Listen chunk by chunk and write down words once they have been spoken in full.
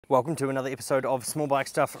Welcome to another episode of Small Bike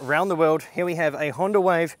Stuff Around the World. Here we have a Honda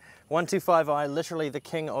Wave 125i, literally the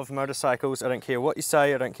king of motorcycles. I don't care what you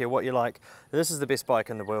say, I don't care what you like. This is the best bike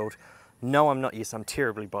in the world. No, I'm not. Yes, I'm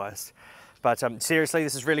terribly biased. But seriously,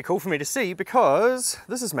 this is really cool for me to see because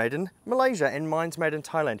this is made in Malaysia and mine's made in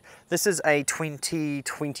Thailand. This is a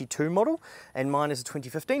 2022 model and mine is a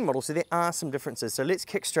 2015 model, so there are some differences. So let's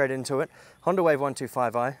kick straight into it. Honda Wave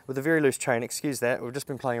 125i with a very loose chain, excuse that, we've just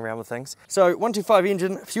been playing around with things. So 125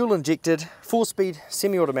 engine, fuel injected, 4-speed,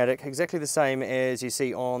 semi-automatic, exactly the same as you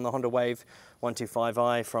see on the Honda Wave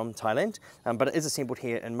 125i from Thailand, but it is assembled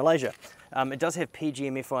here in Malaysia. It does have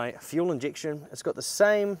PGMFI fuel injection. It's got the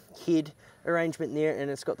same head arrangement there, and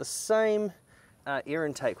it's got the same air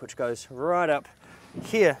intake which goes right up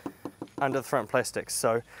here under the front plastics.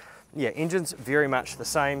 So yeah, engine's very much the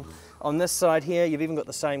same. On this side here, you've even got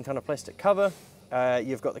the same kind of plastic cover.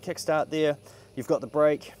 You've got the kickstart there, you've got the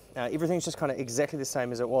brake. Everything's just kind of exactly the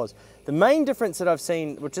same as it was. The main difference that I've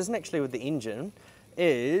seen, which isn't actually with the engine,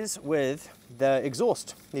 is with the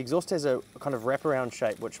exhaust. The exhaust has a kind of wraparound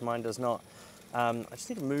shape, which mine does not. I just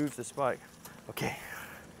need to move this bike. Okay.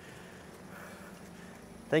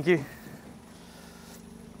 Thank you.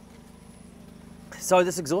 So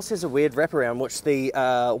this exhaust has a weird wraparound, which the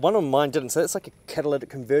one on mine didn't. So it's like a catalytic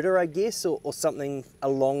converter, I guess, or something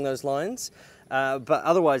along those lines. But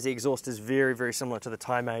otherwise, the exhaust is very, very similar to the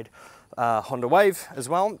Thai-made Honda Wave as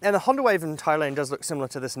well. And the Honda Wave in Thailand does look similar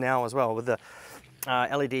to this now as well, with the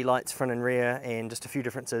LED lights front and rear and just a few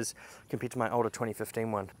differences compared to my older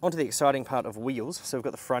 2015 one. Onto the exciting part of wheels. So we've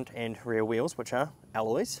got the front and rear wheels, which are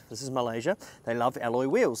alloys. This is Malaysia. They love alloy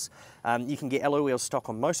wheels. You can get alloy wheels stock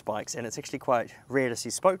on most bikes, and it's actually quite rare to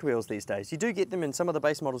see spoked wheels these days. You do get them, and some of the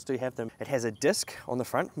base models do have them. It has a disc on the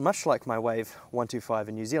front, much like my Wave 125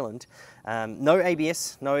 in New Zealand. No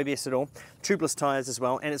ABS at all. Tubeless tyres as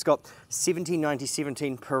well, and it's got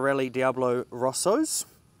 1790-17 Pirelli Diablo Rossos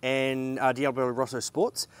and Diablo Rosso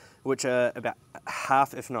Sports, which are about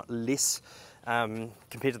half, if not less,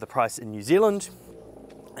 compared to the price in New Zealand.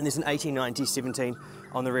 And there's an 1890-17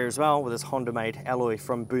 on the rear as well, with this Honda-made alloy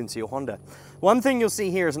from Boon Siew Honda. One thing you'll see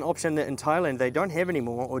here is an option that in Thailand they don't have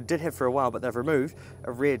anymore, or did have for a while, but they've removed,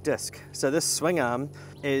 a rear disc. So this swing arm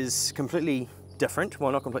is completely different.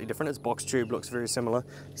 Well, not completely different, it's box tube, looks very similar.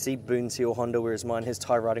 You see Boon Siew Honda, whereas mine has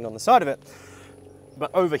Thai writing on the side of it. But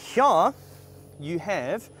over here, you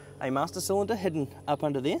have a master cylinder hidden up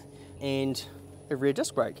under there and a rear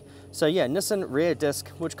disc brake. So yeah, Nissan rear disc,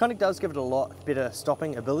 which kind of does give it a lot better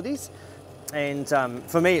stopping abilities. And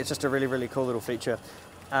for me, it's just a really, really cool little feature.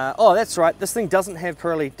 Oh, that's right, this thing doesn't have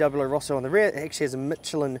Pirelli Diablo Rosso on the rear. It actually has a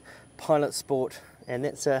Michelin Pilot Sport, and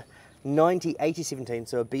that's a 90-80-17,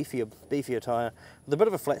 so a beefier tyre with a bit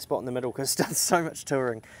of a flat spot in the middle because it does so much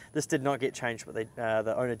touring. This did not get changed, but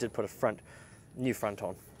the owner did put a new front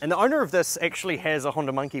on. And the owner of this actually has a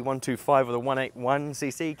Honda Monkey 125 with a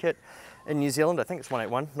 181cc kit in New Zealand. I think it's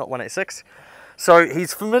 181, not 186. So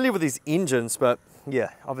he's familiar with these engines, but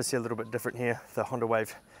yeah, obviously a little bit different here. The Honda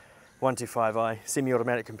Wave 125i,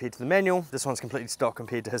 semi-automatic compared to the manual. This one's completely stock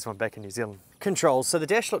compared to his one back in New Zealand. Controls. So the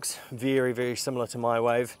dash looks very, very similar to my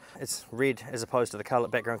Wave. It's red as opposed to the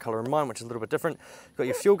background color in mine, which is a little bit different. You've got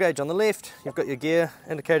your fuel gauge on the left. You've got your gear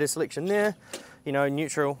indicator selection there. You know,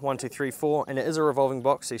 neutral, 1, 2, 3, 4, and it is a revolving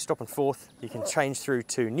box, so you stop in fourth. You can change through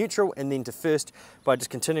to neutral and then to first by just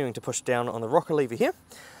continuing to push down on the rocker lever here.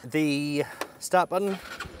 The start button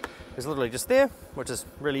is literally just there, which is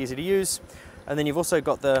really easy to use. And then you've also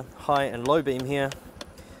got the high and low beam here,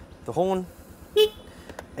 the horn,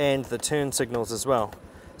 and the turn signals as well.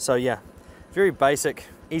 So yeah, very basic,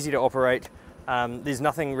 easy to operate. There's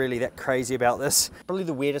nothing really that crazy about this. Probably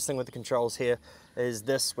the weirdest thing with the controls here is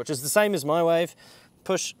this, which is the same as my Wave.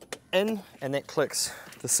 Push in and that clicks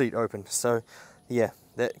the seat open. So yeah,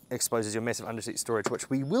 that exposes your massive underseat storage, which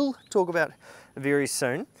we will talk about very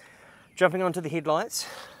soon. Jumping onto the headlights,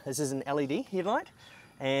 this is an LED headlight.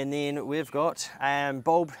 And then we've got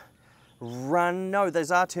bulb no,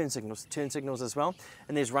 those are turn signals as well.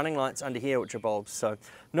 And there's running lights under here, which are bulbs. So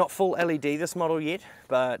not full LED this model yet,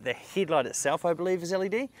 but the headlight itself, I believe, is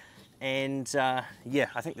LED. And yeah,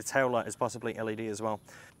 I think the tail light is possibly LED as well.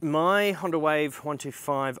 My Honda Wave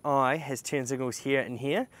 125i has turn signals here and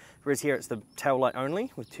here, whereas here it's the tail light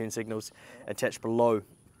only with turn signals attached below.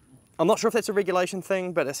 I'm not sure if that's a regulation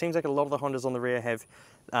thing, but it seems like a lot of the Hondas on the rear have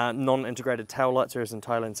non-integrated tail lights, whereas in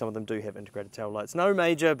Thailand some of them do have integrated tail lights. No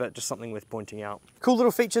major, but just something worth pointing out. Cool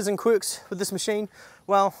little features and quirks with this machine.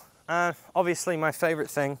 Well, obviously my favorite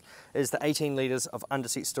thing is the 18 litres of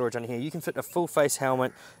underseat storage under here. You can fit a full face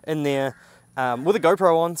helmet in there. with a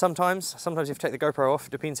GoPro on sometimes. Sometimes you have to take the GoPro off,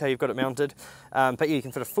 depends how you've got it mounted. But yeah, you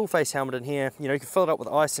can fit a full face helmet in here. You know, you can fill it up with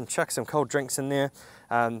ice and chuck some cold drinks in there.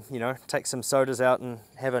 You know, take some sodas out and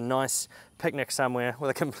have a nice picnic somewhere with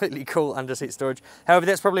a completely cool underseat storage. However,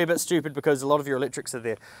 that's probably a bit stupid because a lot of your electrics are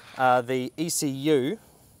there. The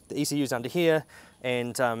ECU's under here,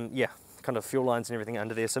 and yeah, kind of fuel lines and everything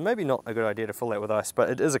under there. So maybe not a good idea to fill that with ice, but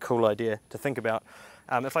it is a cool idea to think about.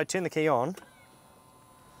 If I turn the key on,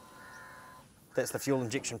 that's the fuel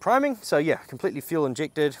injection priming. So yeah, completely fuel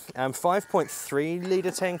injected. 5.3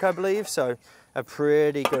 litre tank, I believe. So a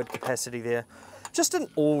pretty good capacity there. Just an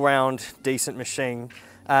all-round decent machine.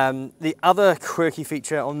 The other quirky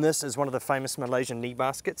feature on this is one of the famous Malaysian knee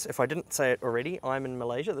baskets. If I didn't say it already, I'm in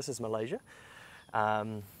Malaysia. This is Malaysia.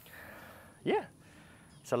 Yeah.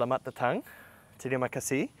 Selamat datang. Terima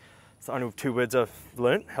kasih. It's the only 2 words I've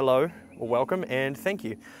learnt. Hello, or welcome, and thank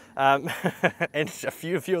you. And a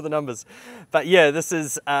few of the numbers. But yeah, this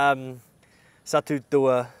is satu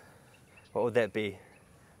dua, what would that be?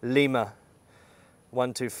 Lima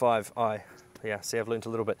 125i. Yeah, see, I've learned a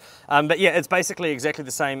little bit. But yeah, it's basically exactly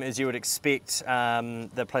the same as you would expect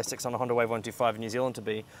the plastics on a Honda Wave 125 in New Zealand to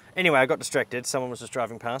be. Anyway, I got distracted. Someone was just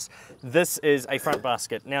driving past. This is a front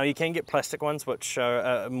basket. Now, you can get plastic ones, which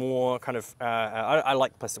are more kind of... I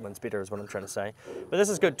like plastic ones better, is what I'm trying to say. But this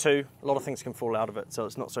is good too. A lot of things can fall out of it, so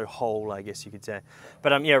it's not so whole, I guess you could say.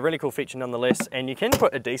 But yeah, really cool feature nonetheless. And you can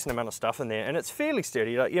put a decent amount of stuff in there, and it's fairly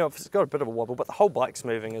sturdy. Like, you know, it's got a bit of a wobble, but the whole bike's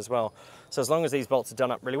moving as well. So as long as these bolts are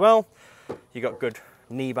done up really well, you got good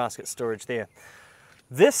knee basket storage there.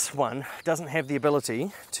 This one doesn't have the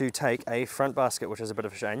ability to take a front basket, which is a bit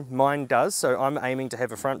of a shame. Mine does, so I'm aiming to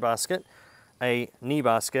have a front basket, a knee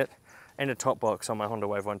basket, and a top box on my Honda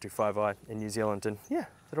Wave 125i in New Zealand, and yeah,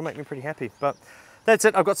 that'll make me pretty happy. But that's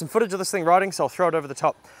it. I've got some footage of this thing riding, so I'll throw it over the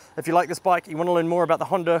top. If you like this bike, you want to learn more about the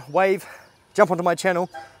Honda Wave, jump onto my channel.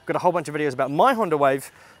 I've got a whole bunch of videos about my Honda Wave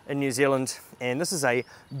in New Zealand, and this is a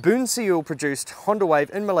Boon Siew produced Honda Wave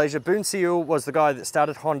in Malaysia. Boon Siew was the guy that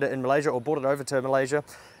started Honda in Malaysia, or brought it over to Malaysia,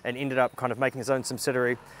 and ended up kind of making his own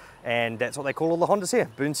subsidiary, and that's what they call all the Hondas here,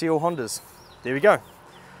 Boon Siew Hondas. There we go.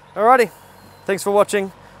 Alrighty, thanks for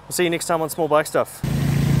watching. We'll see you next time on Small Bike Stuff.